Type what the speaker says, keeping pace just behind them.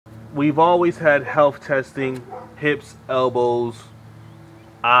we've always had health testing, hips, elbows,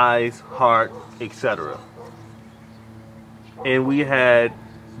 eyes, heart, etc. And we had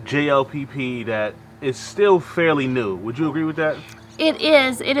JLPP that is still fairly new. Would you agree with that? It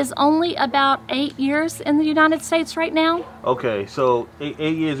is. It is only about 8 years in the United States right now. Okay, so 8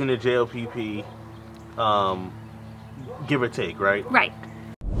 years in the JLPP, give or take, right? Right.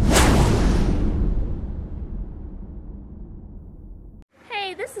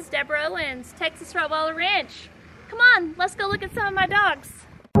 Hey, this is Debra Owens, Texas Rottweiler Ranch. Come on, let's go look at some of my dogs.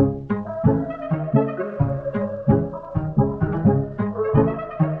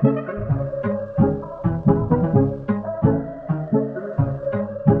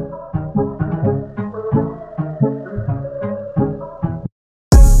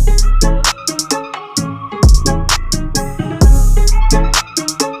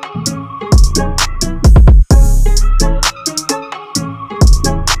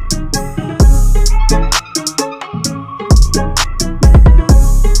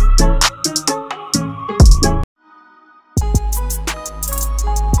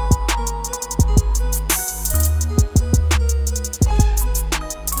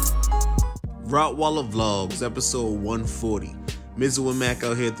 Rottweiler Vlogs, episode 140. Mizzo and Mack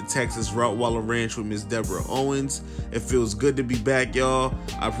out here at the Texas Rottweiler Ranch with Miss Debra Owens. It feels good to be back, y'all.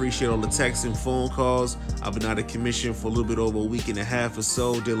 I appreciate all the texts and phone calls. I've been out of commission for a little bit over a week and a half or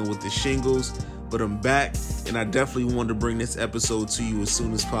so dealing with the shingles, but I'm back, and I definitely wanted to bring this episode to you as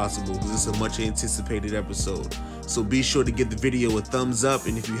soon as possible because it's a much anticipated episode. So be sure to give the video a thumbs up,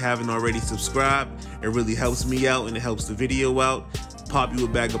 and if you haven't already subscribed, it really helps me out and it helps the video out. Pop you a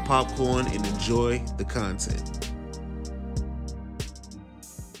bag of popcorn and enjoy the content.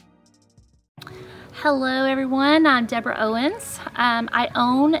 Hello everyone, I'm Debra Owens. I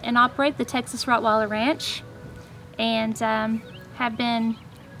own and operate the Texas Rottweiler Ranch and have been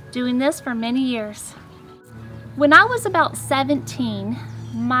doing this for many years. When I was about 17,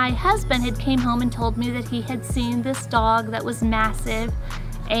 my husband had came home and told me that he had seen this dog that was massive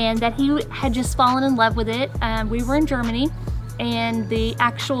and that he had just fallen in love with it. We were in Germany, and the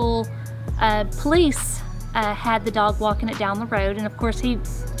actual police had the dog walking it down the road, and of course he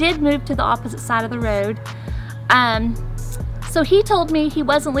did move to the opposite side of the road. So he told me he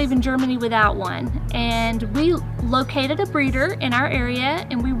wasn't leaving Germany without one, and we located a breeder in our area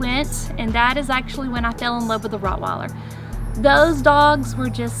and we went, and that is actually when I fell in love with the Rottweiler. Those dogs were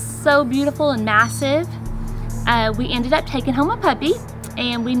just so beautiful and massive. We ended up taking home a puppy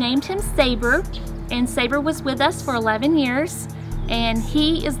and we named him Saber. And Saber was with us for 11 years, and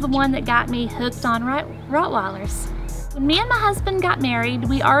he is the one that got me hooked on Rottweilers. When me and my husband got married,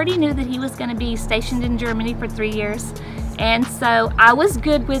 we already knew that he was going to be stationed in Germany for 3 years, and so I was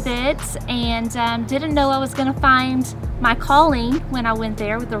good with it and didn't know I was going to find my calling when I went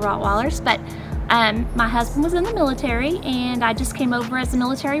there with the Rottweilers, but my husband was in the military and I just came over as a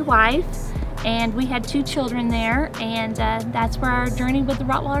military wife, and we had 2 children there, and that's where our journey with the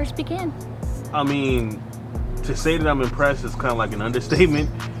Rottweilers began. I mean, to say that I'm impressed is kind of like an understatement,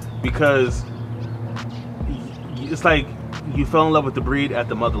 because it's like you fell in love with the breed at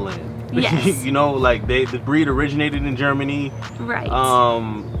the motherland. Yes. You know, like the breed originated in Germany. Right.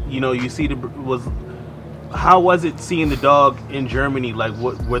 You know, you see how was it seeing the dog in Germany? Like,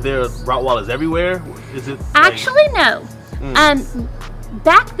 were there Rottweilers everywhere? Is it actually no?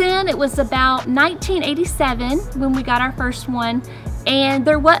 Back then it was about 1987 when we got our first one. And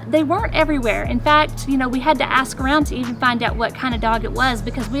they weren't everywhere. In fact, you know, we had to ask around to even find out what kind of dog it was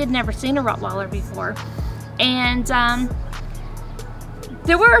because we had never seen a Rottweiler before. And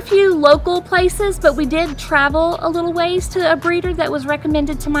there were a few local places, but we did travel a little ways to a breeder that was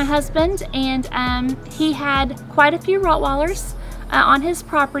recommended to my husband, and he had quite a few Rottweilers on his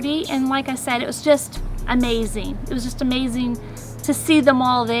property, and like I said, it was just amazing. It was just amazing to see them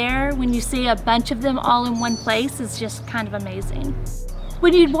all there. When you see a bunch of them all in one place, it's just kind of amazing.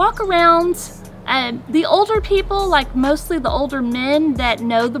 When you'd walk around, the older people, like mostly the older men that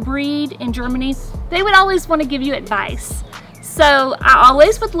know the breed in Germany, they would always want to give you advice. So I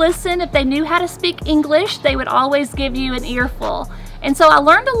always would listen. If they knew how to speak English, they would always give you an earful. And so I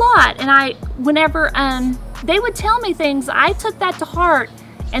learned a lot, and whenever they would tell me things, I took that to heart.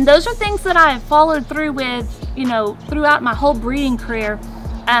 And those are things that I have followed through with, you know, throughout my whole breeding career.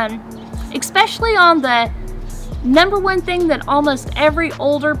 Especially on the #1 thing that almost every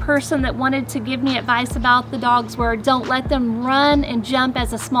older person that wanted to give me advice about the dogs were, don't let them run and jump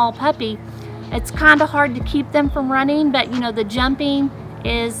as a small puppy. It's kind of hard to keep them from running, but you know, the jumping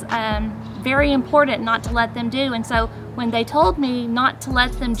is very important not to let them do. And so when they told me not to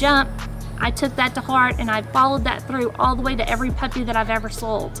let them jump, I took that to heart, and I followed that through all the way to every puppy that I've ever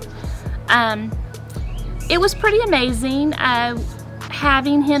sold. It was pretty amazing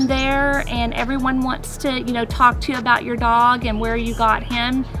having him there, and everyone wants to, you know, talk to you about your dog and where you got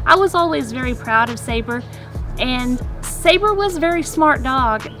him. I was always very proud of Saber, and Saber was a very smart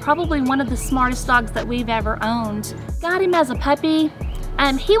dog, probably one of the smartest dogs that we've ever owned. Got him as a puppy.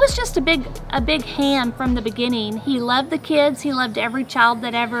 He was just a big ham from the beginning. He loved the kids. He loved every child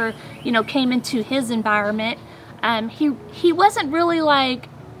that ever, you know, came into his environment. He wasn't really like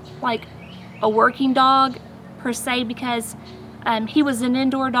a working dog per se, because he was an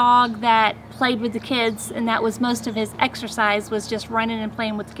indoor dog that played with the kids, and that was most of his exercise, was just running and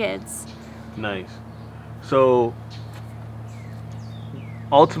playing with the kids. Nice. So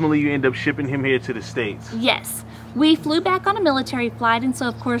ultimately you end up shipping him here to the States. Yes. We flew back on a military flight, and so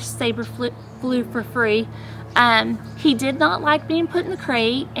of course Saber flew for free. He did not like being put in the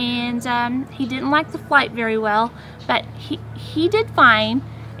crate, and he didn't like the flight very well, but he did fine.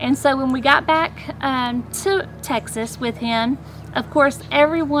 And so when we got back to Texas with him, of course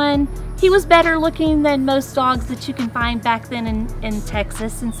he was better looking than most dogs that you can find back then in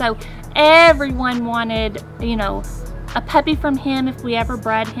Texas, and so everyone wanted, you know, a puppy from him if we ever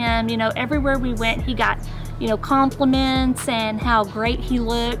bred him. You know, everywhere we went he got, you know, compliments and how great he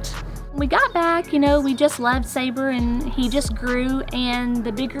looked. When we got back, you know, we just loved Saber, and he just grew, and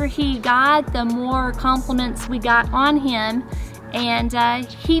the bigger he got, the more compliments we got on him, and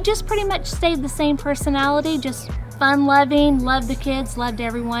he just pretty much stayed the same personality, just fun-loving, loved the kids, loved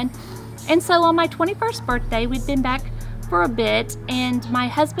everyone. And so on my 21st birthday, we'd been back for a bit, and my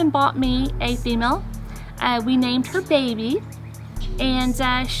husband bought me a female. We named her Baby,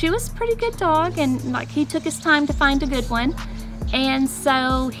 and she was a pretty good dog, and like, he took his time to find a good one. And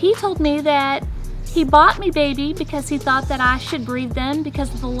so he told me that he bought me Baby because he thought that I should breed them,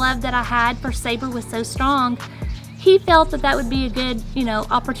 because of the love that I had for Saber was so strong. He felt that that would be a good, you know,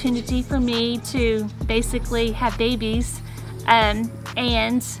 opportunity for me to basically have babies, and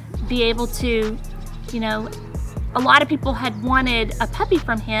be able to, you know, a lot of people had wanted a puppy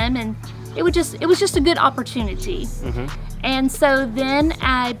from him, and it was just a good opportunity. And so then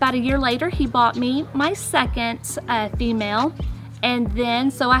about a year later, he bought me my second female, and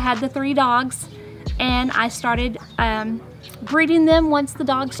then so I had the 3 dogs, and I started breeding them once the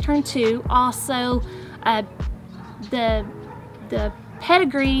dogs turned 2. Also, the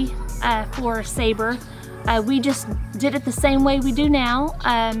pedigree for Saber, we just did it the same way we do now,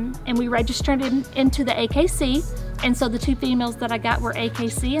 and we registered him into the AKC, and so the 2 females that I got were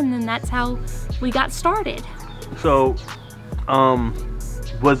AKC, and then that's how we got started. So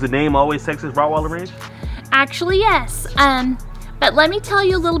was the name always Texas Rottweiler Ranch? Actually, yes, but let me tell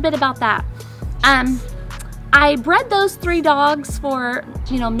you a little bit about that. I bred those 3 dogs for,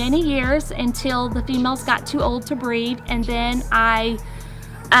 you know, many years, until the females got too old to breed, and then I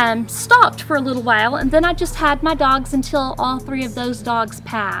stopped for a little while, and then I just had my dogs until all 3 of those dogs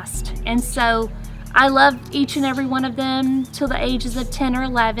passed. And so I loved each and every one of them till the ages of 10 or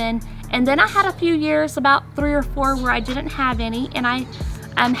 11, and then I had a few years, about 3 or 4, where I didn't have any, and I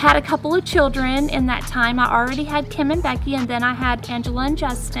had a couple of children in that time. I already had Kim and Becky, and then I had Angela and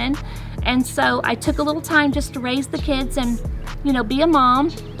Justin. And so I took a little time just to raise the kids and, you know, be a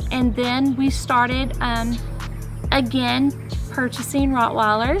mom. And then we started again purchasing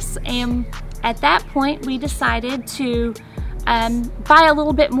Rottweilers, and at that point we decided to buy a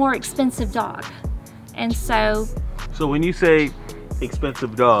little bit more expensive dog. And so when you say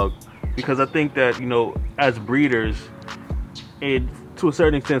expensive dog, because I think that, you know, as breeders, and to a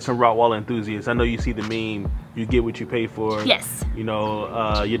certain extent some Rottweiler enthusiasts, I know you see the meme, you get what you pay for. Yes. You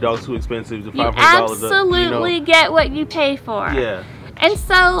know, your dog's too expensive, the $500. You absolutely get what you pay for. Yeah. And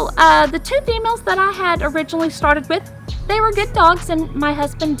so the 2 females that I had originally started with, they were good dogs, and my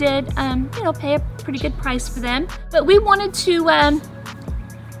husband did, you know, pay a pretty good price for them. But we wanted to,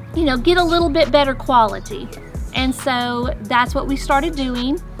 you know, get a little bit better quality. And so that's what we started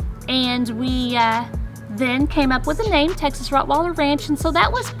doing. And we then came up with the name Texas Rottweiler Ranch, and so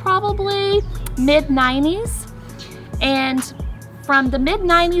that was probably mid-90s. And from the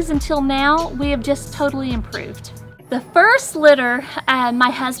mid-90s until now, we have just totally improved. The first litter, my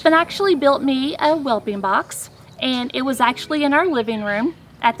husband actually built me a whelping box, and it was actually in our living room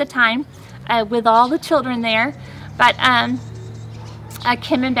at the time with all the children there. But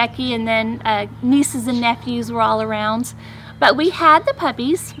Kim and Becky, and then nieces and nephews were all around. But we had the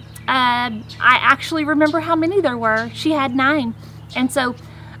puppies. I actually remember how many there were. She had 9. And so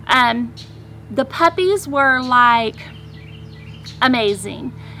the puppies were like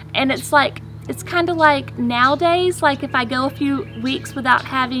amazing. And it's like it's kind of like nowadays, like if I go a few weeks without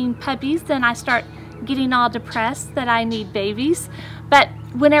having puppies, then I start getting all depressed that I need babies. But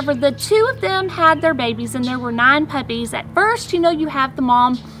whenever the 2 of them had their babies, and there were 9 puppies, at first, you know, you have the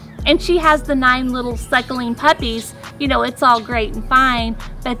mom and she has the 9 little suckling puppies, you know, it's all great and fine.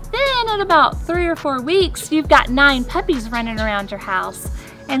 But then at about 3 or 4 weeks, you've got 9 puppies running around your house.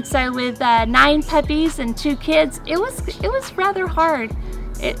 And so with 9 puppies and 2 kids, it was rather hard.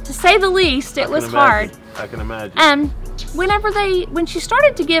 To say the least, it was hard. I can imagine. When she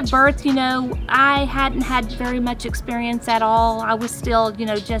started to give birth, you know, I hadn't had very much experience at all. I was still, you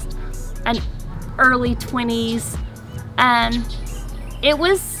know, just an early 20s. It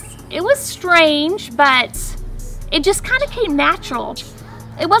was strange, but it just kind of came natural.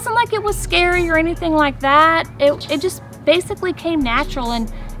 It wasn't like it was scary or anything like that. It just basically came natural,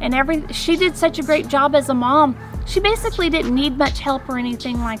 and she did such a great job as a mom. She basically didn't need much help or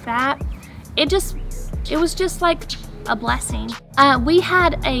anything like that. It was just like a blessing. We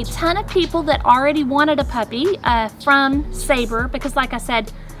had a ton of people that already wanted a puppy from Sabre, because like I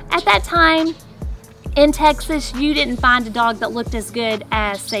said, at that time in Texas, you didn't find a dog that looked as good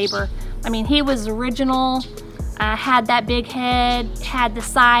as Sabre. I mean, he was original, had that big head, had the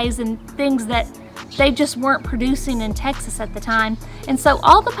size and things that they just weren't producing in Texas at the time. And so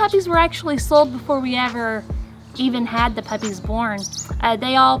all the puppies were actually sold before we ever even had the puppies born.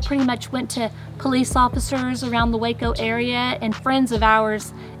 They all pretty much went to police officers around the Waco area and friends of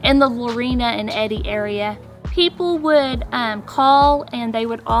ours in the Lorena and Eddy area. People would call, and they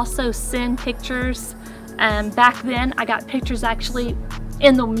would also send pictures. Back then, I got pictures actually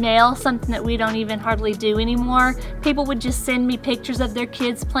in the mail, something that we don't even hardly do anymore. People would just send me pictures of their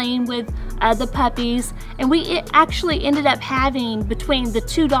kids playing with the puppies, and we actually ended up having, between the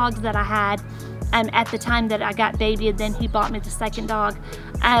 2 dogs that I had at the time that I got baby, and then he bought me the 2nd dog,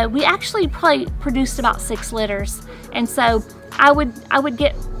 we actually probably produced about 6 litters. And so I would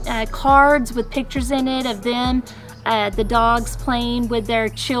get cards with pictures in it of them, the dogs playing with their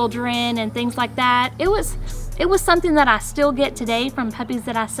children and things like that. It was something that I still get today from puppies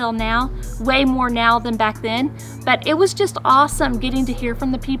that I sell now, way more now than back then. But it was just awesome getting to hear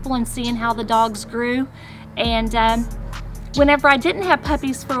from the people and seeing how the dogs grew. And whenever I didn't have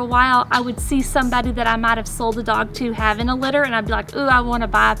puppies for a while, I would see somebody that I might have sold a dog to having a litter, and I'd be like, ooh, I want to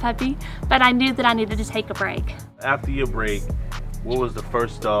buy a puppy. But I knew that I needed to take a break. After your break, what was the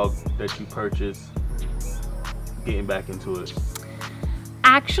first dog that you purchased, getting back into it?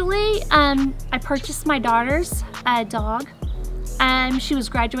 Actually, I purchased my daughter's dog. She was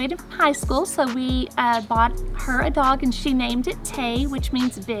graduating from high school, so we bought her a dog, and she named it Tay, which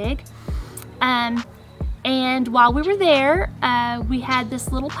means big. And while we were there, we had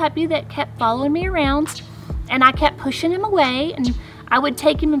this little puppy that kept following me around, and I kept pushing him away, and I would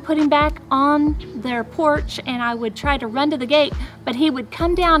take him and put him back on their porch, and I would try to run to the gate, but he would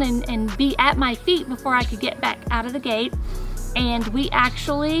come down and be at my feet before I could get back out of the gate. And we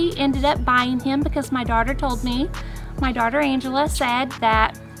actually ended up buying him because my daughter told me, my daughter Angela said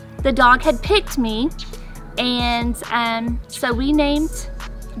that the dog had picked me. And so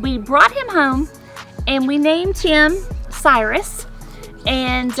we brought him home, and we named him Cyrus.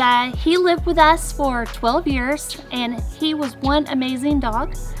 And he lived with us for 12 years, and he was one amazing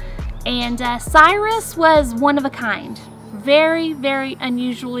dog. And Cyrus was one of a kind. Very, very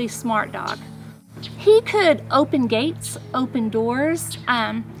unusually smart dog. He could open gates, open doors.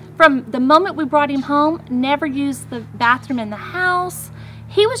 From the moment we brought him home, never used the bathroom in the house.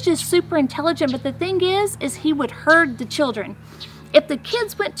 He was just super intelligent, but the thing is he would herd the children. If the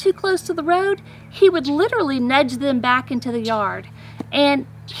kids went too close to the road, he would literally nudge them back into the yard. And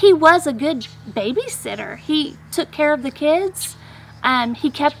he was a good babysitter. He took care of the kids. He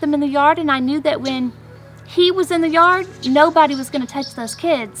kept them in the yard, and I knew that when he was in the yard, nobody was going to touch those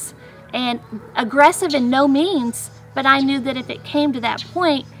kids. And aggressive in no means, but I knew that if it came to that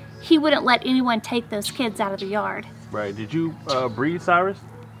point, he wouldn't let anyone take those kids out of the yard. Right. Did you breed Cyrus?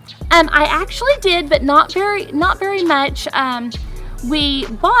 I actually did, but not very much. We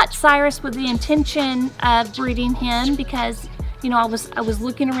bought Cyrus with the intention of breeding him because, you know, I was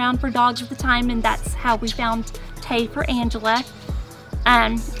looking around for dogs at the time, and that's how we found Tay for Angela.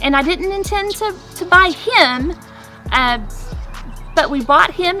 And I didn't intend to buy him, but we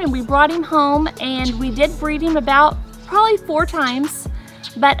bought him and we brought him home, and we did breed him about probably 4 times.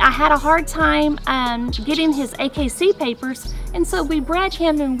 But I had a hard time getting his AKC papers, and so we bred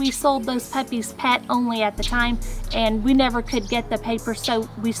him and we sold those puppies pet only at the time, and we never could get the papers, so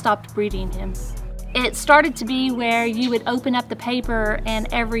we stopped breeding him. It started to be where you would open up the paper and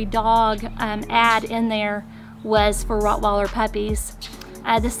every dog ad in there was for Rottweiler puppies.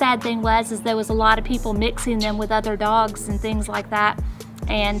 The sad thing is there was a lot of people mixing them with other dogs and things like that,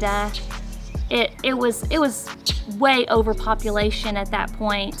 and it was way overpopulation at that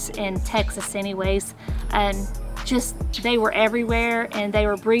point in Texas anyways, and just they were everywhere and they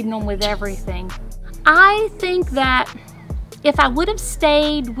were breeding them with everything. I think that if I would have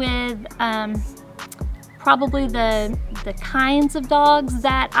stayed with probably the kinds of dogs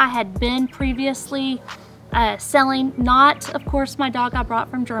that I had been previously selling, not of course my dog I brought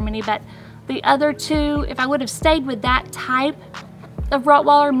from Germany, but the other two, if I would have stayed with that type of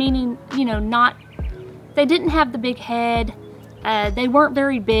Rottweiler, meaning, you know, they didn't have the big head, they weren't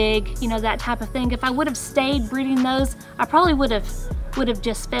very big, you know, that type of thing. If I would have stayed breeding those, I probably would have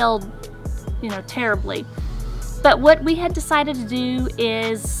just failed, you know, terribly. But what we had decided to do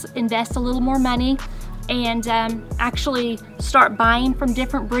is invest a little more money and actually start buying from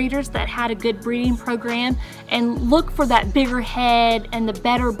different breeders that had a good breeding program and look for that bigger head and the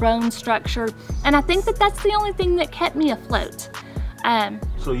better bone structure. And I think that that's the only thing that kept me afloat.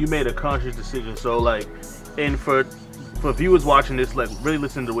 So you made a conscious decision. So like, and for viewers watching this, like really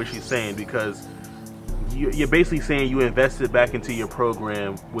listen to what she's saying, because you're basically saying you invested back into your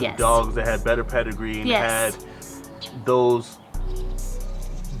program with Yes. dogs that had better pedigree and Yes. had those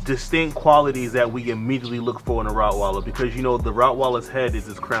distinct qualities that we immediately look for in a Rottweiler, because you know the Rottweiler's head is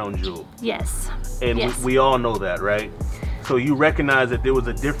his crown jewel. Yes. And Yes. we all know that, right? So you recognize that there was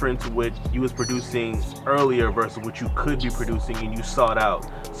a difference with you was producing earlier versus what you could be producing, and you sought out.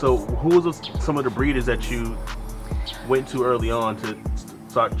 So who was some of the breeders that you went to early on to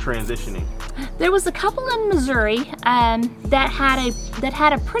start transitioning? There was a couple in Missouri that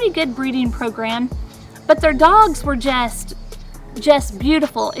had a pretty good breeding program, but their dogs were just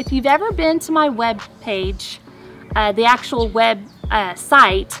beautiful. If you've ever been to my web page, the actual web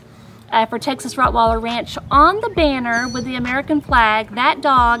site for Texas Rottweiler Ranch, on the banner with the American flag, that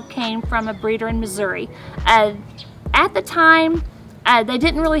dog came from a breeder in Missouri. At the time, they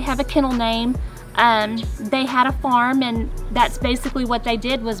didn't really have a kennel name. They had a farm, and that's basically what they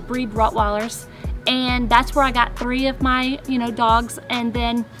did, was breed Rottweilers. And that's where I got 3 of my, you know, dogs. And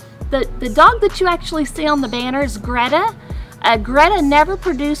then the dog that you actually see on the banner is Greta. Greta never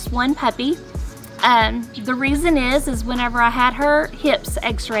produced one puppy. The reason is whenever I had her hips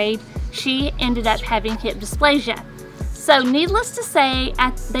x-rayed, she ended up having hip dysplasia. So needless to say,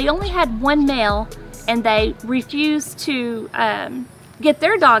 they only had 1 male, and they refused to get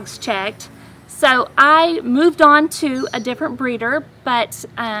their dogs checked. So I moved on to a different breeder, but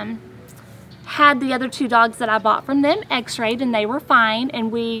had the other 2 dogs that I bought from them x-rayed, and they were fine,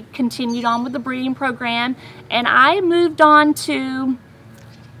 and we continued on with the breeding program. And I moved on to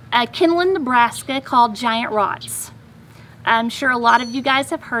a kennel in Nebraska called Giant Rotts. I'm sure a lot of you guys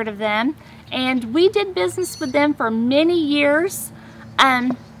have heard of them, and we did business with them for many years.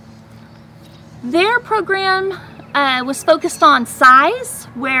 Their program was focused on size,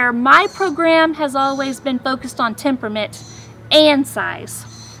 where my program has always been focused on temperament and size.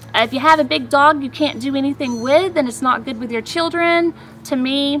 If you have a big dog you can't do anything with, and it's not good with your children, to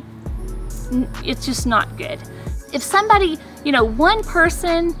me, it's just not good. If somebody, you know, one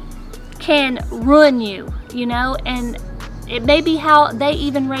person can ruin you, you know, and it may be how they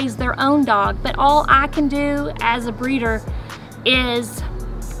even raise their own dog, but all I can do as a breeder is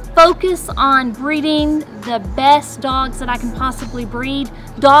focus on breeding the best dogs that I can possibly breed,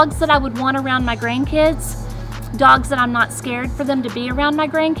 dogs that I would want around my grandkids, dogs that I'm not scared for them to be around my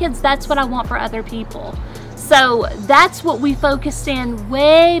grandkids. That's what I want for other people. So that's what we focused in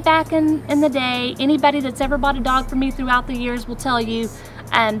way back in the day. Anybody that's ever bought a dog from me throughout the years will tell you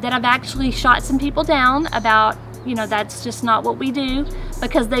that I've actually shot some people down about, you know, that's just not what we do,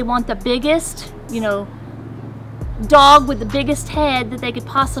 because they want the biggest, you know, dog with the biggest head that they could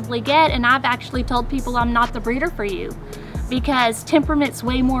possibly get. And I've actually told people I'm not the breeder for you, because temperament's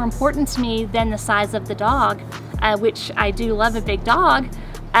way more important to me than the size of the dog, which I do love a big dog.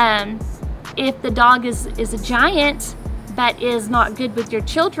 If the dog is a giant but is not good with your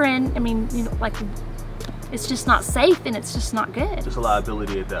children, I mean, you know, like, it's just not safe, and it's just not good. Just a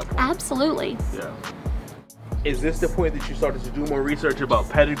liability at that point. Absolutely. Yeah. Is this the point that you started to do more research about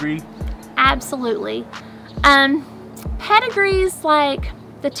pedigree? Absolutely. Pedigrees, like,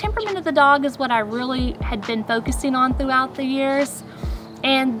 the temperament of the dog is what I really had been focusing on throughout the years.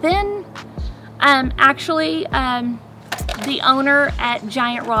 And then actually the owner at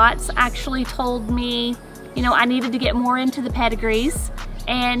Giant Rotts actually told me, you know, I needed to get more into the pedigrees,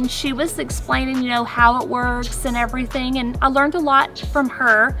 and she was explaining, you know, how it works and everything, and I learned a lot from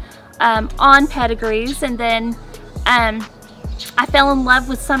her on pedigrees. And then I fell in love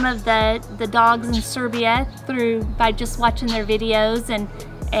with some of the dogs in Serbia by just watching their videos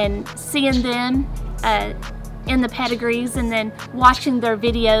and seeing them in the pedigrees, and then watching their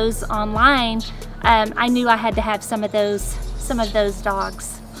videos online. I knew I had to have some of those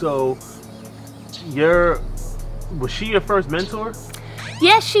dogs. So, was she your first mentor?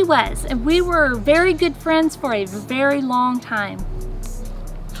 Yes, she was, and we were very good friends for a very long time.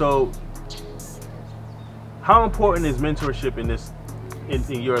 So, how important is mentorship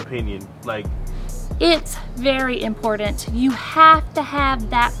in your opinion? Like, it's very important. You have to have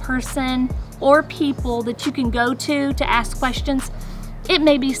that person or people that you can go to ask questions. It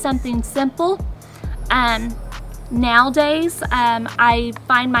may be something simple. Nowadays, I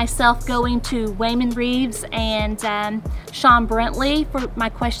find myself going to Wayman Reeves and Sean Brentley for my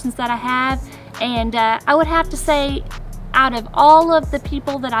questions that I have. And I would have to say, out of all of the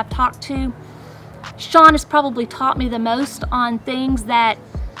people that I've talked to, Sean has probably taught me the most on things that,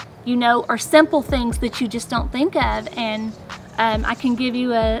 you know, are simple things that you just don't think of. And I can give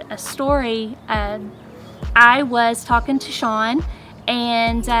you a story. I was talking to Sean,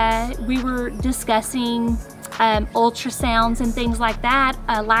 and we were discussing ultrasounds and things like that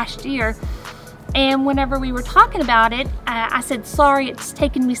last year. And whenever we were talking about it, I said, sorry, it's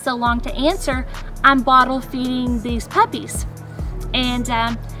taken me so long to answer. I'm bottle feeding these puppies. And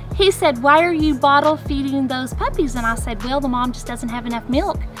he said, why are you bottle feeding those puppies? And I said, well, the mom just doesn't have enough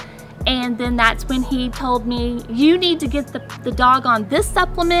milk. And then that's when he told me, you need to get the dog on this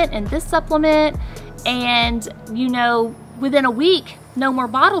supplement and this supplement. And, you know, within a week, no more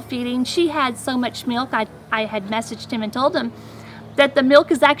bottle feeding. She had so much milk. I had messaged him and told him that the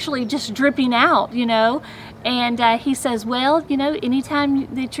milk is actually just dripping out, you know. And he says, well, you know,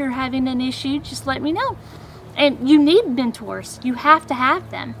 anytime that you're having an issue, just let me know. And you need mentors. You have to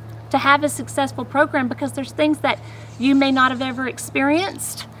have them to have a successful program, because there's things that you may not have ever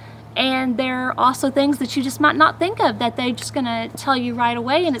experienced. And there are also things that you just might not think of that they're just going to tell you right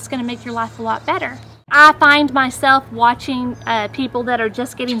away, and it's going to make your life a lot better. I find myself watching people that are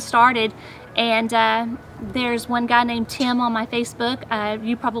just getting started, and there's one guy named Tim on my Facebook.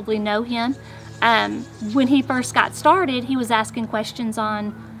 You probably know him. When he first got started, he was asking questions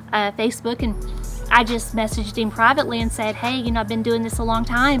on Facebook, and I just messaged him privately and said, hey, you know, I've been doing this a long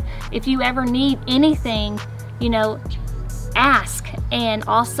time. If you ever need anything, you know, ask. And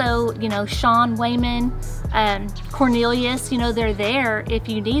also, you know, Sean, Wayman, Cornelius, you know, they're there if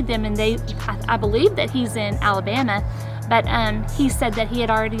you need them. And I believe that he's in Alabama, but he said that he had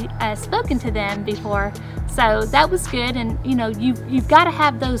already spoken to them before. So that was good. And, you know, you've got to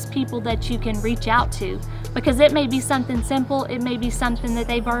have those people that you can reach out to, because it may be something simple. It may be something that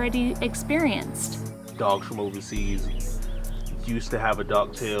they've already experienced. Dogs from overseas used to have a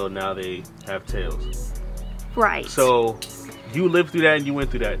dog tail, now they have tails. Right. So you lived through that and you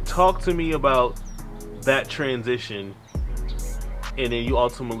went through that. Talk to me about that transition, and then you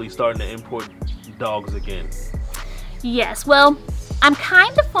ultimately starting to import dogs again. Yes, well, I'm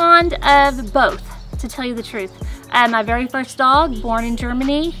kind of fond of both, to tell you the truth. My very first dog, born in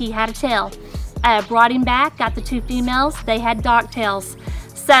Germany, he had a tail. Brought him back, got the 2 females, they had dog tails.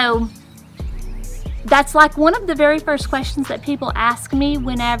 So that's like one of the very first questions that people ask me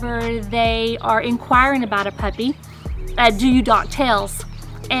whenever they are inquiring about a puppy. Do you dock tails?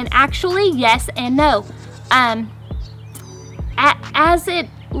 And actually, yes and no. As it,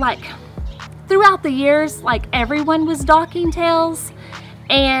 like, throughout the years, like, everyone was docking tails,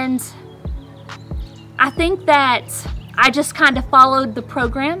 and I think that I just kind of followed the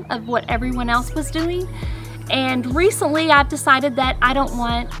program of what everyone else was doing. And recently I've decided that I don't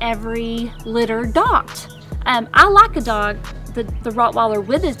want every litter docked. I like a dog, the Rottweiler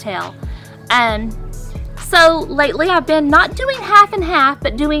with a tail. So lately I've been not doing half and half,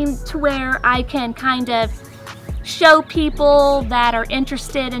 but doing to where I can kind of show people that are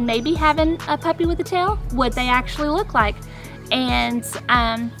interested in maybe having a puppy with a tail what they actually look like. And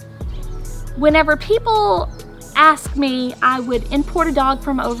whenever people ask me, I would import a dog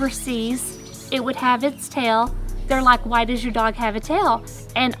from overseas. It would have its tail. They're like, why does your dog have a tail?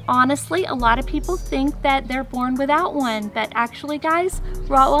 And honestly, a lot of people think that they're born without one, but actually, guys,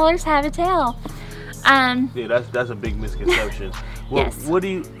 Rottweilers have a tail. Yeah, that's a big misconception. Well, Yes.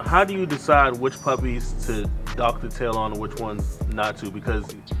 How do you decide which puppies to dock the tail on and which ones not to?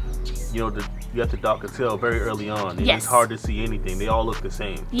 Because, you know, you have to dock a tail very early on, and Yes. it's hard to see anything. They all look the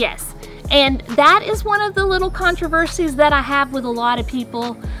same. Yes, and that is one of the little controversies that I have with a lot of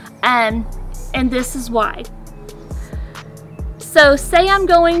people. And this is why. So say I'm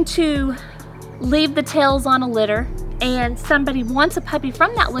going to leave the tails on a litter, and somebody wants a puppy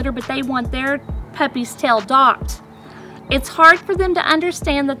from that litter, but they want their puppy's tail docked. it's hard for them to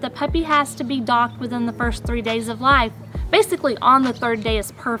understand that the puppy has to be docked within the first 3 days of life. Basically on the 3rd day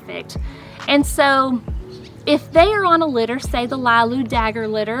is perfect. And so if they are on a litter, say the Lilu Dagger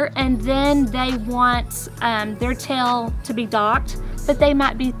litter, and then they want their tail to be docked, but they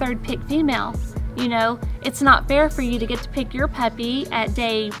might be 3rd pick female, you know, it's not fair for you to get to pick your puppy at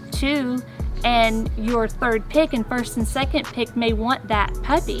day 2 and your 3rd pick and 1st and 2nd pick may want that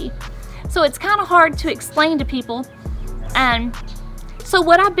puppy. So it's kind of hard to explain to people. So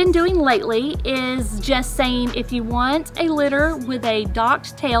what I've been doing lately is just saying, if you want a litter with a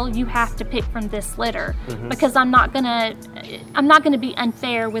docked tail, you have to pick from this litter, because I'm not gonna be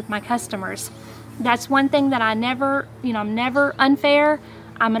unfair with my customers. That's one thing that I never, you know, I'm never unfair.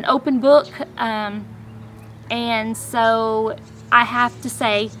 I'm an open book, and so I have to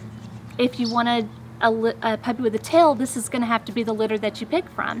say, if you want a puppy with a tail, this is gonna have to be the litter that you pick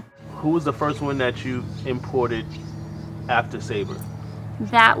from. Who was the first one that you imported after Sabre?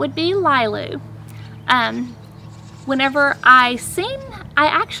 That would be Lilu. Whenever I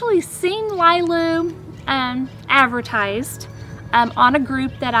actually seen Lilu advertised on a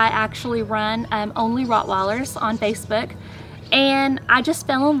group that I actually run, Only Rottweilers, on Facebook, and I just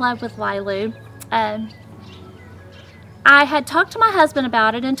fell in love with Lilu. I had talked to my husband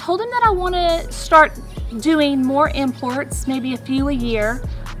about it and told him that I want to start doing more imports, maybe a few a year.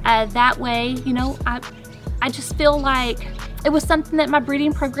 That way, you know, I just feel like it was something that my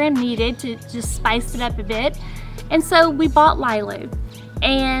breeding program needed to just spice it up a bit. And so we bought Lilu.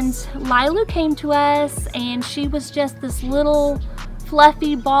 And Lilu came to us and she was just this little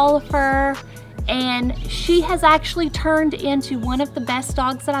fluffy ball of fur. And she has actually turned into one of the best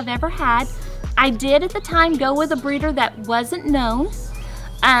dogs that I've ever had. I did at the time go with a breeder that wasn't known.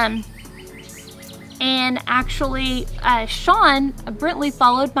 And actually, Sean Brentley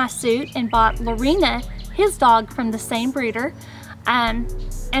followed my suit and bought Lorena, his dog, from the same breeder. And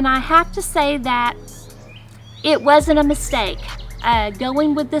I have to say that it wasn't a mistake.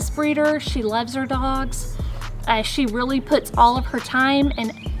 Going with this breeder, she loves her dogs. She really puts all of her time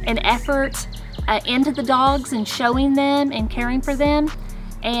and effort into the dogs and showing them and caring for them.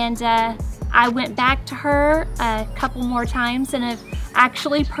 And I went back to her a couple more times and have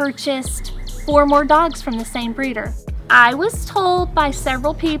actually purchased 4 more dogs from the same breeder. I was told by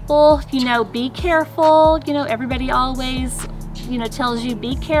several people, you know, be careful. You know, everybody always, you know, tells you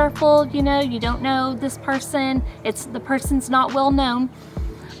be careful. You know, you don't know this person. The person's not well known.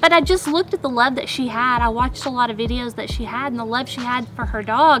 But I just looked at the love that she had. I watched a lot of videos that she had, and the love she had for her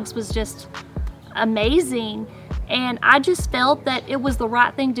dogs was just amazing. And I just felt that it was the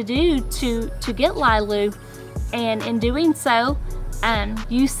right thing to do to get Lilu. And in doing so,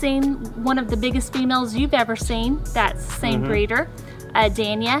 you've seen one of the biggest females you've ever seen. That's the same breeder.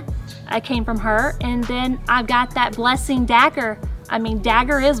 Dania came from her. And then I've got that Blessing Dagger. I mean,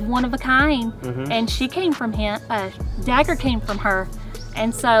 Dagger is one of a kind. And she came from him. Dagger came from her.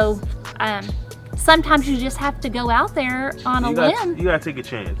 And so sometimes you just have to go out there on a limb. You gotta take a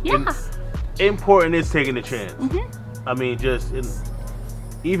chance. Yeah. Important is taking a chance. I mean,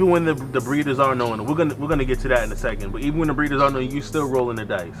 even when the breeders are known, we're gonna get to that in a second. But even when the breeders are known, you still rolling the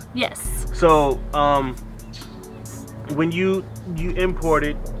dice. Yes. So when you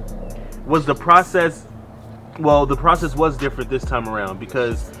imported, was the process? Well, the process was different this time around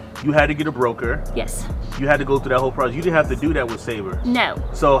because you had to get a broker. Yes. You had to go through that whole process. You didn't have to do that with Sabre. No.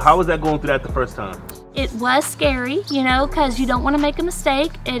 So how was that going through that the first time? It was scary, you know, because you don't want to make a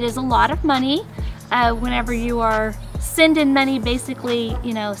mistake. It is a lot of money whenever you are sending money basically,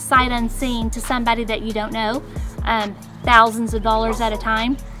 you know, sight unseen to somebody that you don't know, thousands of dollars at a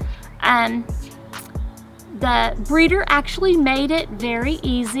time. The breeder actually made it very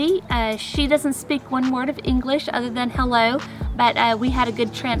easy. She doesn't speak one word of English other than hello, but we had a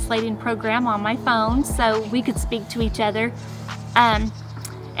good translating program on my phone so we could speak to each other.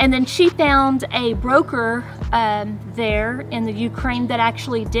 And then she found a broker there in the Ukraine that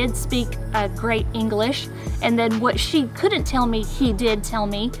actually did speak great English. And then what she couldn't tell me, he did tell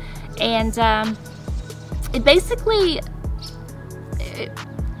me. And it basically,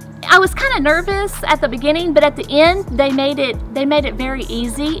 I was kind of nervous at the beginning, but at the end they made it very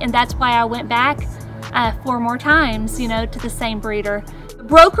easy, and that's why I went back 4 more times, you know, to the same breeder. The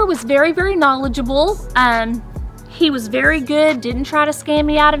broker was very, very knowledgeable. He was very good, didn't try to scam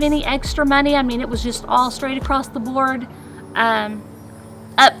me out of any extra money. I mean, it was just all straight across the board,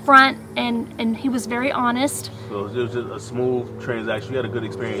 up front, and he was very honest. So it was just a smooth transaction. You had a good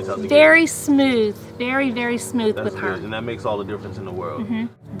experience out there. Very smooth, very, very smooth with her. And that makes all the difference in the world.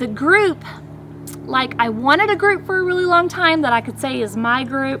 The group, like, I wanted a group for a really long time that I could say is my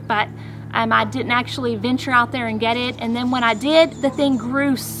group, but I didn't actually venture out there and get it. And then when I did, the thing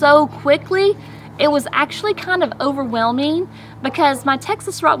grew so quickly, it was actually kind of overwhelming because my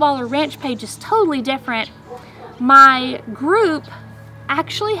Texas Rottweiler Ranch page is totally different. My group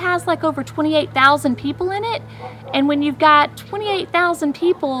actually has like over 28,000 people in it. And when you've got 28,000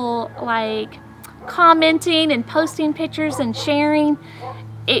 people like commenting and posting pictures and sharing,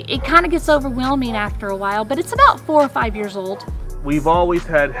 it kind of gets overwhelming after a while, but it's about 4 or 5 years old. We've always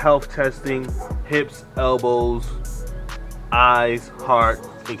had health testing, hips, elbows, eyes, heart,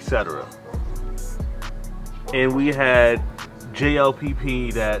 etc. And we had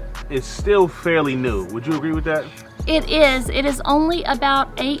JLPP that is still fairly new. Would you agree with that? It is. It is only about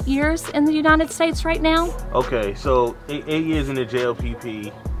 8 years in the United States right now. Okay, so 8 years in the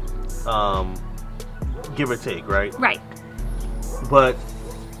JLPP, give or take, right? Right. But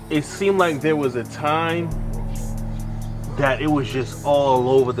it seemed like there was a time that it was just all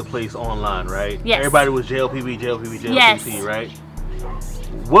over the place online, right? Yes. Everybody was JLPP, JLPP, JLPP, yes. right?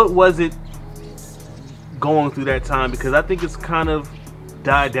 What was it going through that time? Because I think it's kind of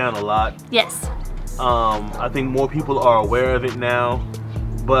died down a lot. Yes. I think more people are aware of it now,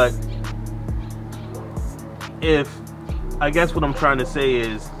 but I guess what I'm trying to say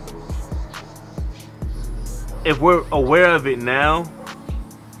is, if we're aware of it now,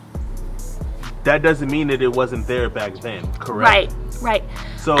 that doesn't mean that it wasn't there back then, correct? Right.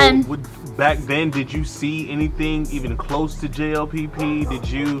 So back then, did you see anything even close to JLPP? Did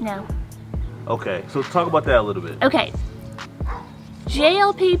you? No. Okay, so talk about that a little bit. Okay.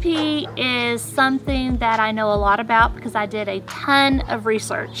 JLPP is something that I know a lot about because I did a ton of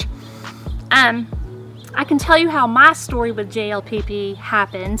research. I can tell you how my story with JLPP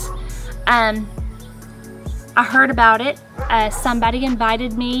happened. I heard about it. Somebody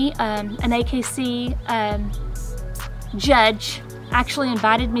invited me, an AKC judge actually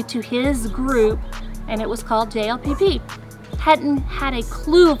invited me to his group, and it was called JLPP. Hadn't had a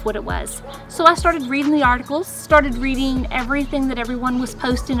clue of what it was. So I started reading the articles, started reading everything that everyone was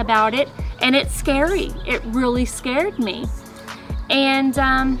posting about it, and it's scary. It really scared me. And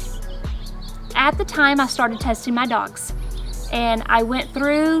at the time, I started testing my dogs. And I went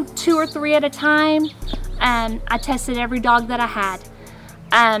through 2 or 3 at a time. I tested every dog that I had.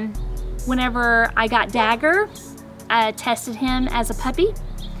 Whenever I got Dagger, I tested him as a puppy,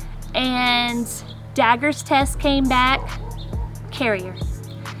 and Dagger's test came back carrier.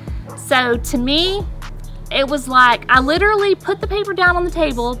 So to me, it was like I literally put the paper down on the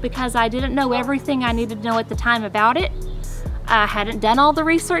table because I didn't know everything I needed to know at the time about it. I hadn't done all the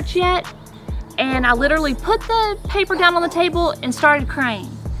research yet, and I literally put the paper down on the table and started crying.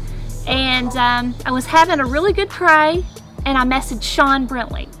 And I was having a really good cry, and I messaged Sean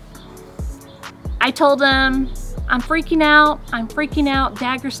Brentley. I told him, I'm freaking out,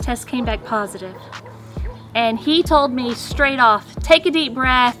 Dagger's test came back positive. And he told me straight off, take a deep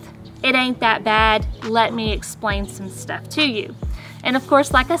breath, it ain't that bad, let me explain some stuff to you. And of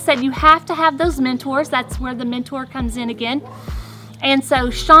course, like I said, you have to have those mentors. That's where the mentor comes in again. And so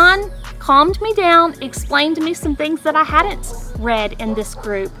Sean calmed me down, explained to me some things that I hadn't read in this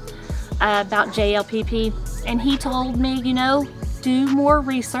group about JLPP. And he told me, you know, do more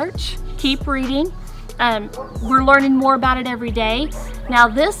research, keep reading. We're learning more about it every day. Now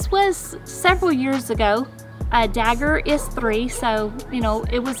this was several years ago. Dagger is 3, so you know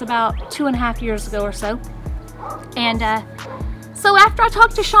it was about 2.5 years ago or so. And so after I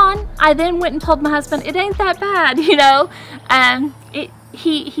talked to Sean, I then went and told my husband it ain't that bad, you know.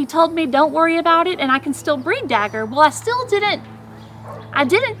 He told me don't worry about it, and I can still breed Dagger. Well, I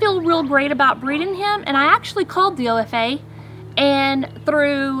didn't feel real great about breeding him, and I actually called the OFA, and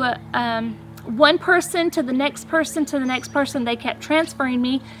through one person to the next person to the next person, they kept transferring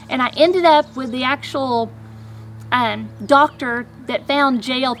me, and I ended up with the actual doctor that found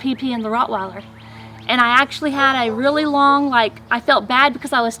JLPP in the Rottweiler. And I actually had a really long, I felt bad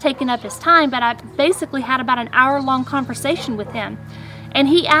because I was taking up his time, but I basically had about an hour-long conversation with him. And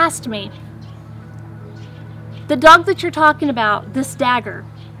he asked me, the dog that you're talking about, this Dagger,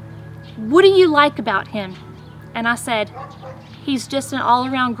 what do you like about him? And I said, he's just an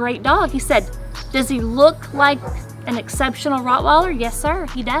all-around great dog. He said, does he look like an exceptional Rottweiler? Yes, sir,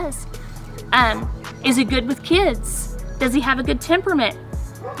 he does. Is he good with kids? Does he have a good temperament?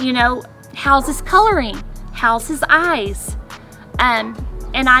 You know, how's his coloring? How's his eyes?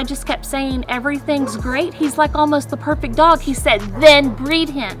 And I just kept saying, everything's great. He's like almost the perfect dog. He said, then breed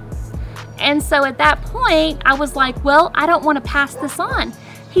him. And so at that point, I was like, well, I don't want to pass this on.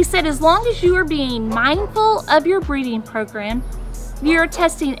 He said, as long as you are being mindful of your breeding program, you're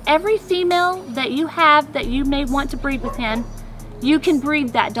testing every female that you have that you may want to breed with him, you can breed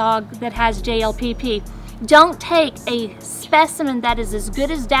that dog that has JLPP. Don't take a specimen that is as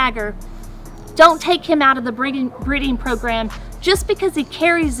good as Dagger, don't take him out of the breeding program just because he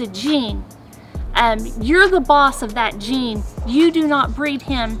carries a gene. You're the boss of that gene. You do not breed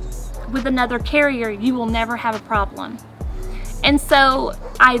him with another carrier, you will never have a problem. And so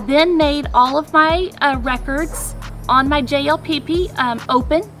I then made all of my records on my JLPP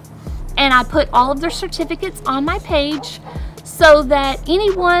open, and I put all of their certificates on my page so that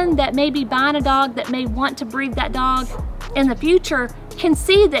anyone that may be buying a dog that may want to breed that dog in the future can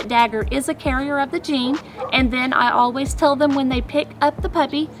see that Dagger is a carrier of the gene. And then I always tell them when they pick up the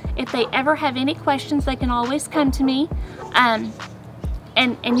puppy, if they ever have any questions, they can always come to me and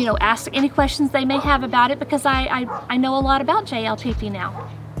you know, ask any questions they may have about it, because I know a lot about JLPP now.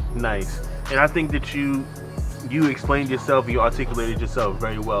 Nice. And I think that you explained yourself, you articulated yourself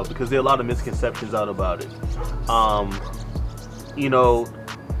very well, because there are a lot of misconceptions out about it. You know,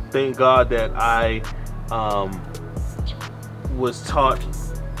 thank God that I was taught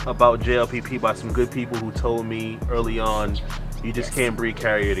about JLPP by some good people who told me early on, you just can't breed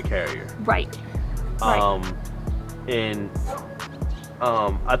carrier to carrier. Right. I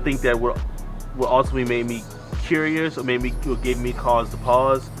think that what ultimately made me curious, or what gave me cause to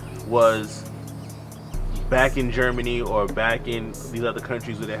pause, was back in Germany or back in these other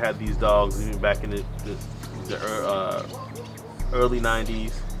countries where they had these dogs, even back in the early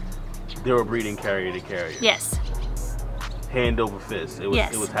 90s, they were breeding carrier to carrier. Yes. Hand over fist. It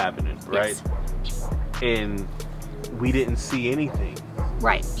was happening, right? Yes. And we didn't see anything.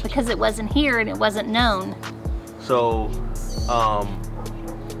 Right, because it wasn't here and it wasn't known. So,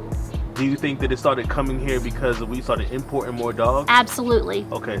 do you think that it started coming here because we started importing more dogs? Absolutely.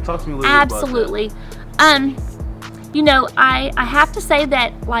 Okay, talk to me a little bit about that. Absolutely. You know, I have to say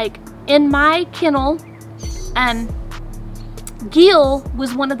that, like, in my kennel, Gil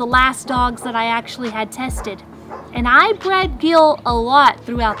was one of the last dogs that I actually had tested. And I bred Gil a lot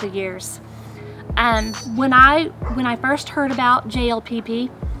throughout the years. When I first heard about JLPP,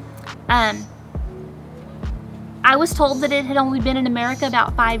 I was told that it had only been in America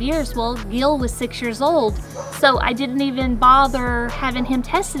about 5 years. Well, Gil was 6 years old, so I didn't even bother having him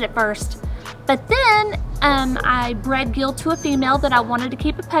tested at first. But then I bred Gil to a female that I wanted to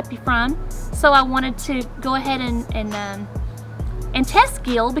keep a puppy from, so I wanted to go ahead and test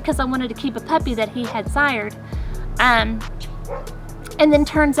Gil because I wanted to keep a puppy that he had sired. And then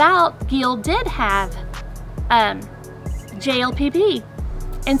turns out Gil did have JLPP.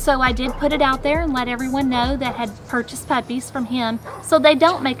 And so I did put it out there and let everyone know that had purchased puppies from him, so they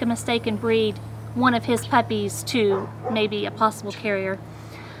don't make a mistake and breed one of his puppies to maybe a possible carrier.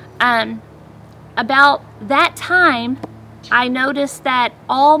 About that time, I noticed that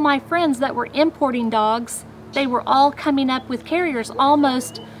all my friends that were importing dogs, they were all coming up with carriers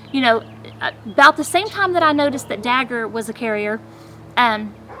almost, you know, about the same time that I noticed that Dagger was a carrier.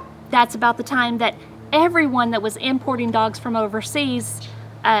 That's about the time that everyone that was importing dogs from overseas,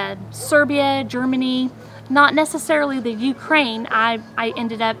 Serbia, Germany, not necessarily the Ukraine. I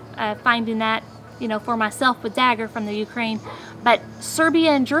ended up finding that, you know, for myself with Dagger from the Ukraine. But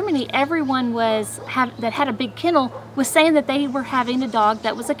Serbia and Germany, everyone that had a big kennel was saying that they were having a dog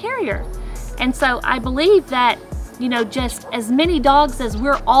that was a carrier. And so I believe that, you know, just as many dogs as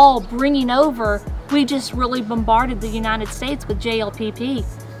we're all bringing over, we just really bombarded the United States with JLPP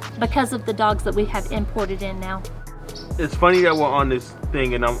because of the dogs that we have imported in now. It's funny that we're on this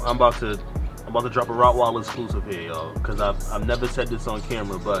thing, and I'm about to drop a Rottweiler exclusive here, y'all, because I've never said this on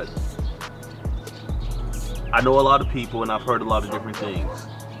camera, but I know a lot of people and I've heard a lot of different things.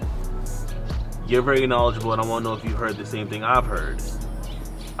 You're very knowledgeable, and I want to know if you've heard the same thing I've heard.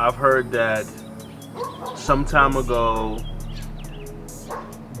 I've heard that some time ago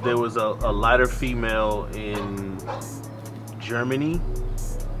there was a lighter female in Germany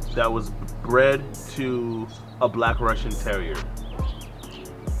that was bred to a black Russian terrier,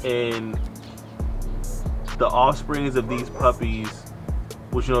 and the offsprings of these puppies,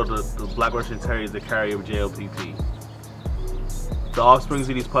 which, you know, the black Russian terrier is the carrier of JLPP. The offsprings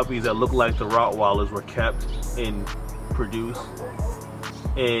of these puppies that look like the Rottweilers were kept and produced,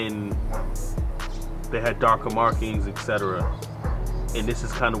 and they had darker markings, etc. And this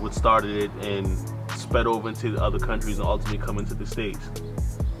is kind of what started it and sped over into the other countries and ultimately come into the States.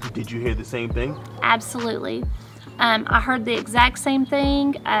 Did you hear the same thing? Absolutely. I heard the exact same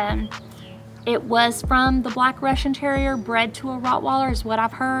thing. It was from the black Russian terrier bred to a Rottweiler is what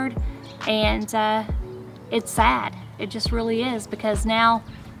I've heard. And it's sad. It just really is, because now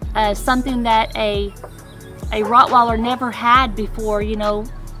something that a Rottweiler never had before, you know,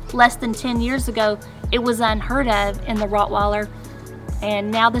 less than 10 years ago, it was unheard of in the Rottweiler.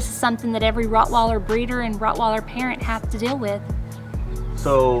 And now this is something that every Rottweiler breeder and Rottweiler parent have to deal with.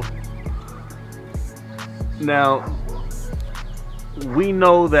 So now we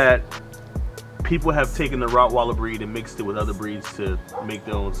know that people have taken the Rottweiler breed and mixed it with other breeds to make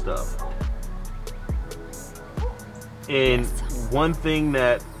their own stuff. And one thing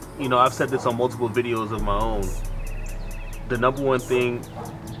that, you know, I've said this on multiple videos of my own, the number one thing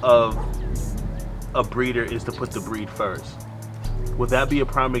of a breeder is to put the breed first. Would that be a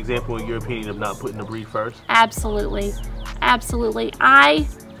prime example in your opinion of not putting the breed first? Absolutely. Absolutely.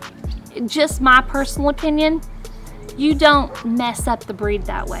 Just my personal opinion, you don't mess up the breed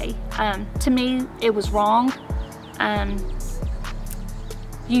that way. To me, it was wrong.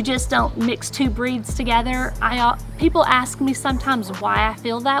 You just don't mix two breeds together. People ask me sometimes why I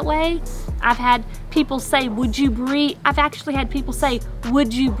feel that way. I've had people say, would you breed? I've actually had people say,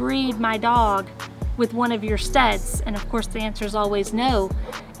 would you breed my dog with one of your studs? And of course the answer is always no.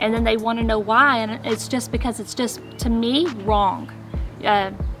 And then they want to know why, and it's just because it's just, to me, wrong.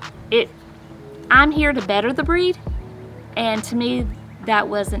 I'm here to better the breed, and to me that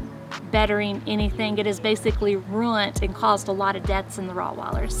wasn't bettering anything. It has basically ruined and caused a lot of deaths in the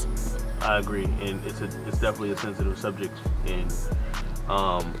Rottweilers. I agree, and it's definitely a sensitive subject, and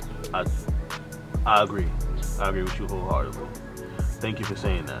I agree. I agree with you wholeheartedly. Thank you for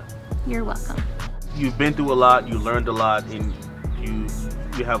saying that. You're welcome. You've been through a lot, you learned a lot, and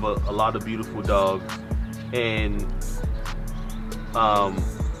you have a lot of beautiful dogs, and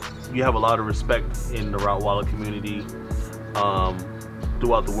you have a lot of respect in the Rottweiler community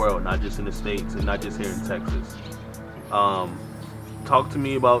throughout the world, not just in the States and not just here in Texas. Talk to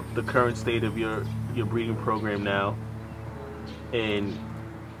me about the current state of your breeding program now and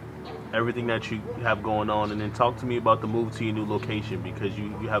everything that you have going on, and then talk to me about the move to your new location, because you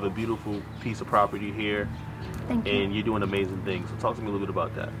have a beautiful piece of property here. Thank you. And you're doing amazing things. So talk to me a little bit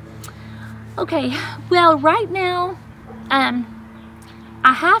about that. Okay, well, right now,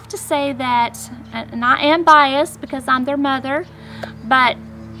 I have to say that, and I am biased because I'm their mother, but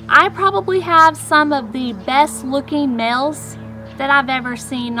I probably have some of the best looking males that I've ever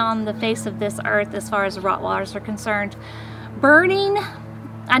seen on the face of this earth as far as Rottweilers are concerned. Burning,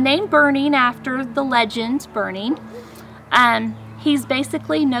 I named Burning after the legend Burning. He's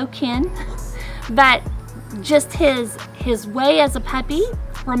basically no kin, but just his way as a puppy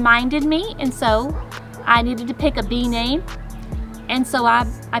reminded me, and so I needed to pick a B name, and so I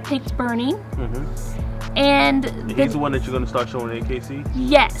picked Burning. Mm-hmm. And he's the one that you're going to start showing at AKC?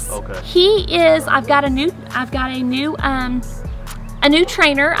 Yes. Okay. He is. I've got a new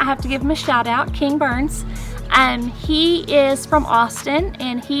trainer. I have to give him a shout out, King Burns. He is from Austin,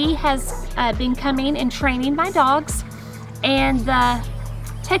 and he has been coming and training my dogs. And the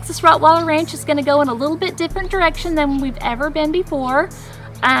Texas Rottweiler Ranch is going to go in a little bit different direction than we've ever been before.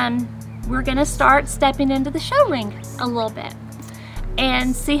 We're going to start stepping into the show ring a little bit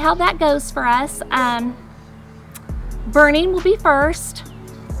and see how that goes for us. Burning will be first.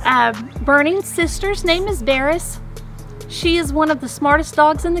 Burning's sister's name is Barris. She is one of the smartest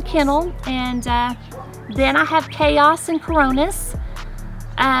dogs in the kennel. And then I have Chaos and Coronas.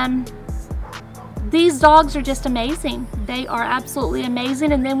 These dogs are just amazing. They are absolutely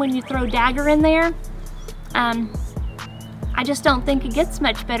amazing. And then when you throw Dagger in there, I just don't think it gets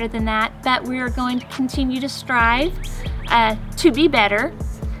much better than that. But we are going to continue to strive to be better.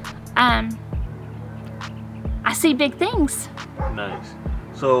 I see big things. Nice.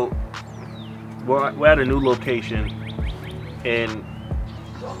 So we're at a new location, and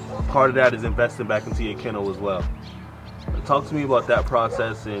part of that is investing back into your kennel as well. Talk to me about that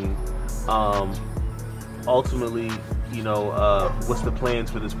process, and ultimately, you know, what's the plans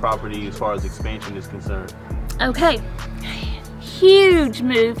for this property as far as expansion is concerned? Okay, huge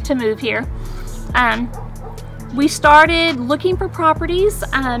move to move here. We started looking for properties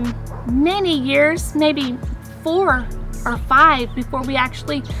many years, maybe 4 or 5 before we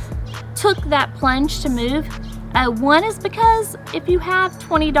actually took that plunge to move. One is because if you have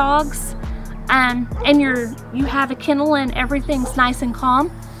 20 dogs and you have a kennel and everything's nice and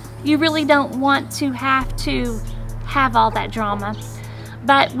calm, you really don't want to have all that drama.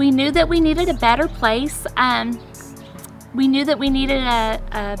 But we knew that we needed a better place. We knew that we needed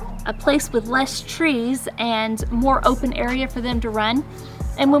a place with less trees and more open area for them to run.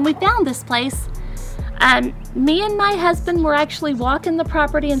 And when we found this place, me and my husband were actually walking the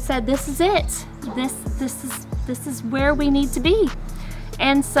property and said, this is it. This is where we need to be.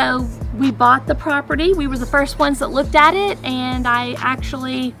 And so we bought the property. We were the first ones that looked at it, and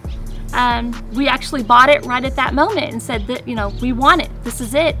we actually bought it right at that moment and said that, you know, we want it. This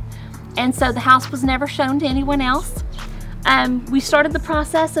is it. And so the house was never shown to anyone else. We started the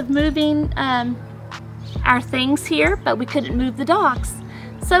process of moving our things here, but we couldn't move the dogs.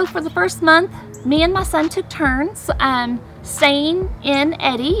 So for the first month, me and my son took turns staying in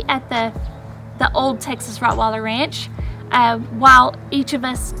Eddie at the old Texas Rottweiler Ranch, while each of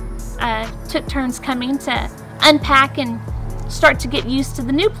us took turns coming to unpack and start to get used to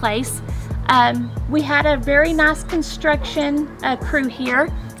the new place. We had a very nice construction crew here,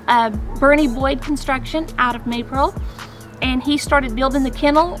 Bernie Boyd Construction out of Maypearl, and he started building the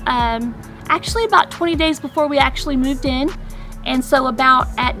kennel actually about 20 days before we actually moved in. And so about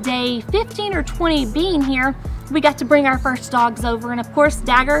at day 15 or 20 being here, we got to bring our first dogs over. And of course,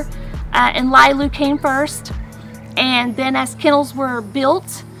 Dagger and Lilu came first. And then as kennels were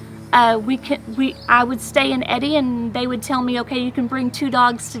built, I would stay in Eddie and they would tell me, okay, you can bring 2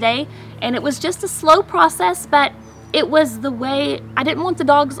 dogs today. And it was just a slow process, but it was the way. I didn't want the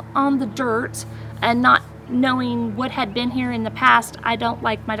dogs on the dirt and not knowing what had been here in the past. I don't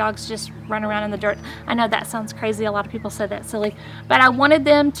like my dogs just run around in the dirt. I know that sounds crazy. A lot of people said that's silly, but I wanted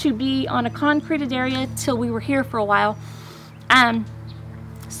them to be on a concreted area till we were here for a while.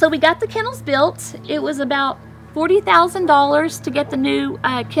 So we got the kennels built. It was about $40,000 to get the new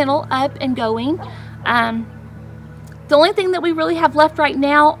kennel up and going. The only thing that we really have left right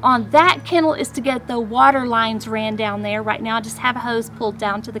now on that kennel is to get the water lines ran down there. Right now I just have a hose pulled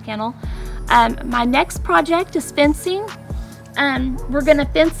down to the kennel. My next project is fencing. We're going to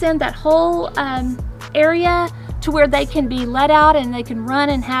fence in that whole area to where they can be let out and they can run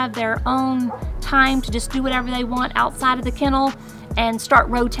and have their own time to just do whatever they want outside of the kennel and start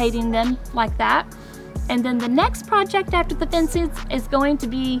rotating them like that. And then the next project after the fencing is going to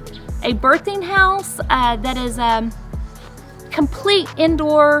be a birthing house that is complete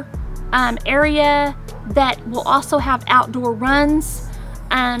indoor area that will also have outdoor runs.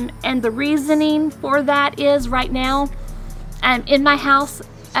 And the reasoning for that is right now in my house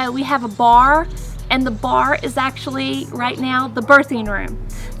we have a bar, and the bar is actually right now the birthing room.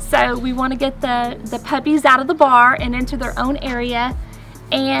 So we want to get the puppies out of the bar and into their own area.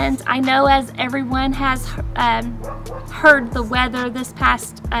 And I know, as everyone has heard, the weather this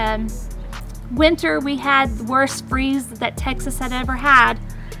past winter, we had the worst freeze that Texas had ever had,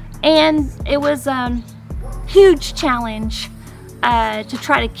 and it was a huge challenge to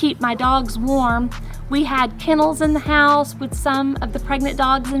try to keep my dogs warm. We had kennels in the house with some of the pregnant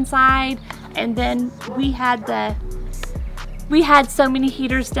dogs inside, and then we had so many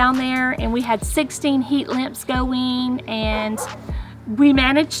heaters down there, and we had 16 heat lamps going, and we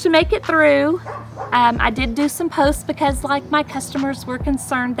managed to make it through. I did do some posts because, like, my customers were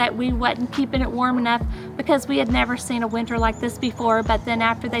concerned that we wasn't keeping it warm enough because we had never seen a winter like this before. But then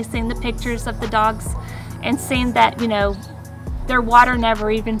after they seen the pictures of the dogs and seen that, you know, their water never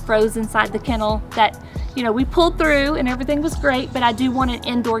even froze inside the kennel, that, you know, we pulled through and everything was great. But I do want an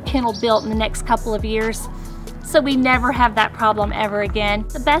indoor kennel built in the next couple of years, so we never have that problem ever again.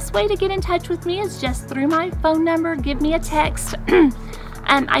 The best way to get in touch with me is just through my phone number. Give me a text.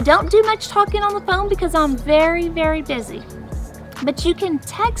 I don't do much talking on the phone because I'm very, very busy. But you can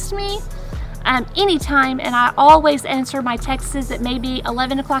text me anytime, and I always answer my texts. It may be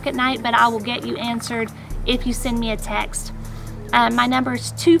 11 o'clock at night, but I will get you answered if you send me a text. My number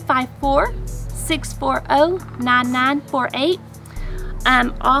is 254-640-9948.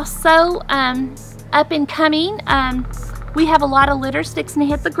 Also, up and coming, we have a lot of litter sticks to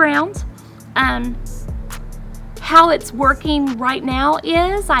hit the ground. How it's working right now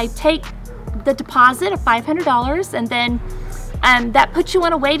is I take the deposit of $500, and then that puts you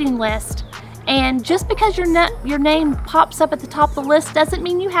on a waiting list. And just because your name pops up at the top of the list doesn't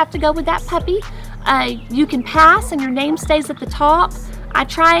mean you have to go with that puppy. You can pass and your name stays at the top. I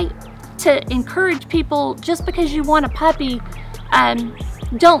try to encourage people, just because you want a puppy,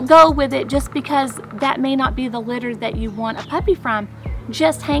 don't go with it just because that may not be the litter that you want a puppy from.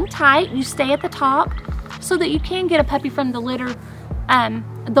 Just hang tight, you stay at the top, so that you can get a puppy from the litter,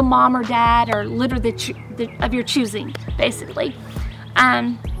 the mom or dad or litter of your choosing, basically.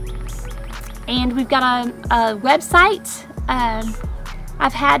 And we've got a website.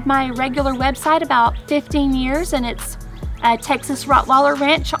 I've had my regular website about 15 years, and it's Texas Rottweiler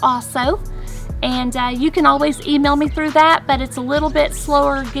Ranch also. And you can always email me through that, but it's a little bit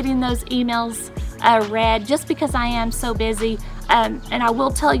slower getting those emails read just because I am so busy. And I will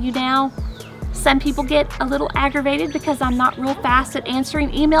tell you now, some people get a little aggravated because I'm not real fast at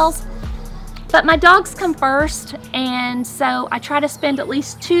answering emails, but my dogs come first, and so I try to spend at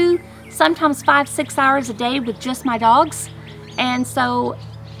least 2, sometimes 5-6 hours a day with just my dogs. And so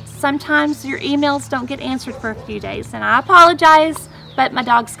sometimes your emails don't get answered for a few days, and I apologize, but my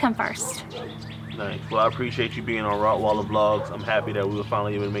dogs come first. Nice. Well, I appreciate you being on Rottweiler Vlogs. I'm happy that we were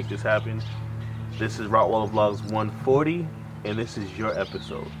finally able to make this happen. This is Rottweiler Vlogs 140, and this is your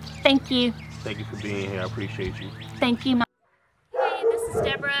episode. Thank you. Thank you for being here. I appreciate you. Thank you. Hey, this is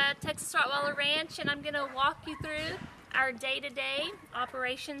Debra, Texas Rottweiler Ranch, and I'm going to walk you through our day-to-day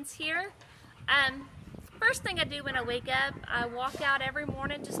operations here. First thing I do when I wake up, I walk out every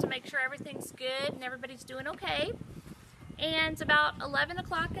morning just to make sure everything's good and everybody's doing okay. And about 11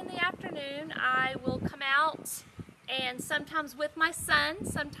 o'clock in the afternoon, I will come out, and sometimes with my son,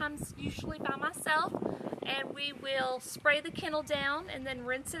 sometimes usually by myself, and we will spray the kennel down and then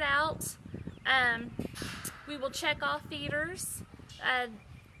rinse it out. We will check off feeders.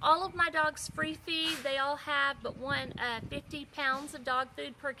 All of my dogs free feed. They all have but 50 pounds of dog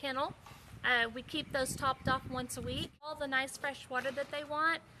food per kennel. We keep those topped off once a week. All the nice fresh water that they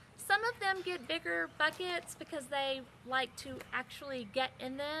want. Some of them get bigger buckets because they like to actually get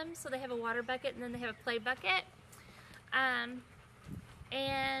in them. So they have a water bucket and then they have a play bucket. And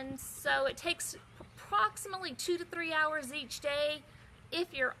so it takes approximately 2 to 3 hours each day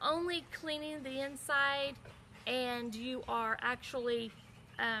if you're only cleaning the inside and you are actually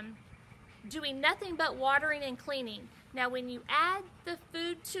doing nothing but watering and cleaning. Now when you add the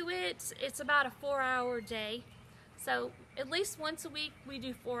food to it, it's about a 4-hour day. So at least once a week we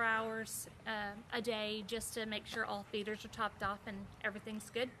do 4 hours a day just to make sure all feeders are topped off and everything's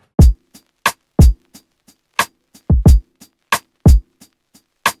good.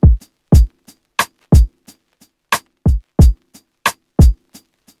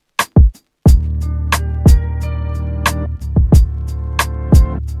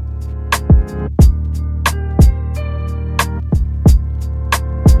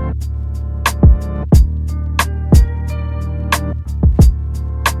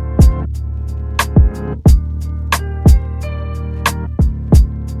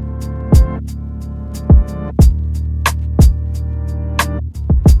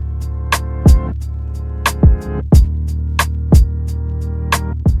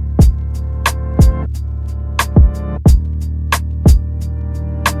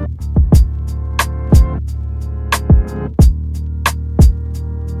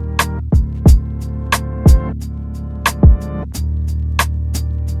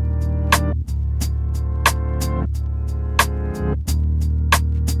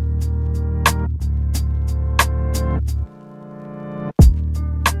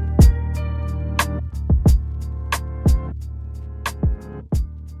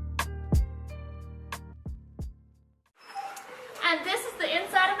 And this is the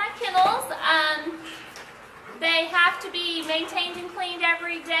inside of my kennels. They have to be maintained and cleaned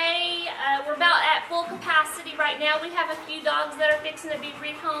every day. We're about at full capacity right now. We have a few dogs that are fixing to be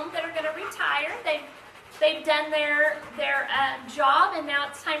rehomed that are going to retire. They've done their job, and now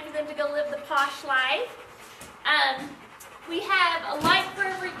it's time for them to go live the posh life. We have a light for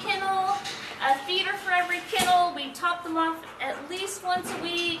every kennel, a feeder for every kennel. We top them off at least once a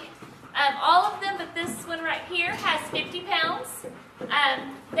week. All of them, but this one right here has 50 pounds.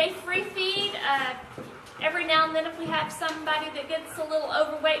 They free feed. Every now and then if we have somebody that gets a little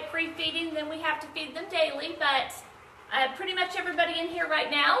overweight free feeding, then we have to feed them daily. But pretty much everybody in here right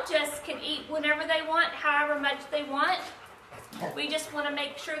now just can eat whenever they want, however much they want. We just want to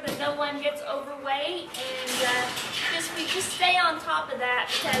make sure that no one gets overweight, and we just stay on top of that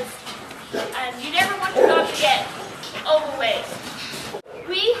because you never want your dog to get overweight.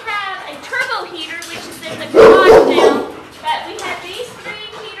 We have a turbo heater, which is in the garage now, but we had these 3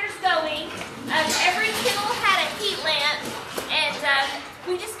 heaters going. Every kennel had a heat lamp, and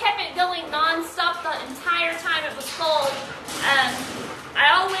we just kept it going non-stop the entire time it was cold.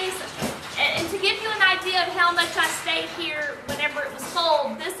 And to give you an idea of how much I stayed here whenever it was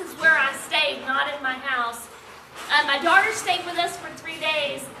cold, this is where I stayed, not in my house. My daughter stayed with us for 3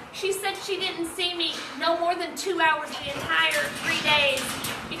 days. She said she didn't see me no more than 2 hours the entire 3 days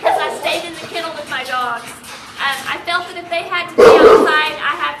because I stayed in the kennel with my dogs. I felt that if they had to be outside,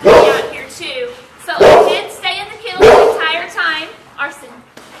 I have to be out here too. So I did stay in the kennel the entire time. Arson.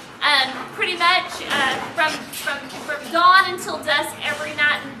 Pretty much from dawn until dusk every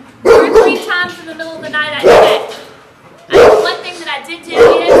night. And 2 or 3 times in the middle of the night I did it. One thing that I did do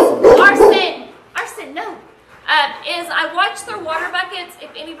is, Arson, no. Is I watched their water buckets.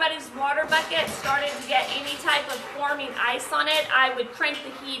 If anybody's water bucket started to get any type of forming ice on it, I would crank the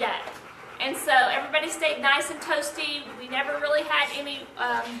heat up. And so everybody stayed nice and toasty. We never really had any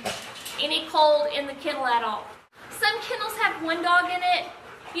cold in the kennel at all. Some kennels have 1 dog in it.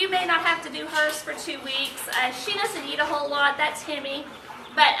 You may not have to do hers for 2 weeks. She doesn't eat a whole lot. That's Hemi.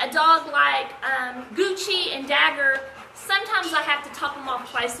 But a dog like Gucci and Dagger Sometimes I have to top them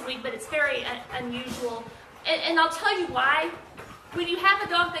off twice a week, but it's very unusual. And I'll tell you why. When you have a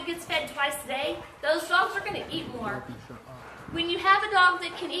dog that gets fed twice a day, those dogs are going to eat more. When you have a dog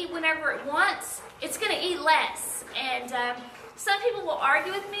that can eat whenever it wants, it's going to eat less. And some people will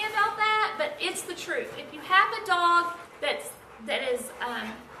argue with me about that, but it's the truth. If you have a dog that is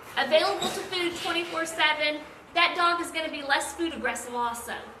available to food 24/7, that dog is going to be less food aggressive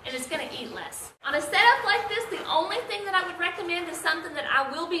also, and it's going to eat less. On a setup like this, the only thing that I would recommend is something that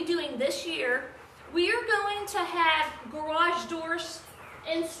I will be doing this year. We are going to have garage doors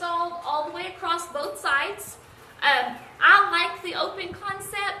installed all the way across both sides. I like the open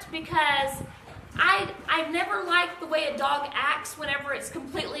concept because I've never liked the way a dog acts whenever it's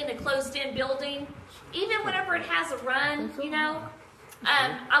completely in a closed-in building, even whenever it has a run, you know.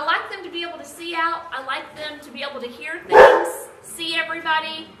 I like them to be able to see out. I like them to be able to hear things, see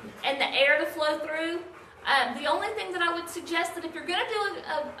everybody, and the air to flow through. The only thing that I would suggest that if you're going to do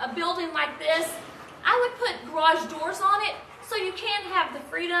a building like this, I would put garage doors on it so you can have the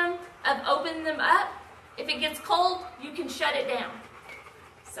freedom of opening them up. If it gets cold, you can shut it down.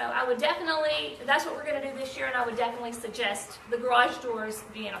 So I would definitely, that's what we're going to do this year, and I would definitely suggest the garage doors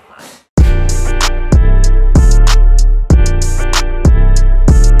being applied.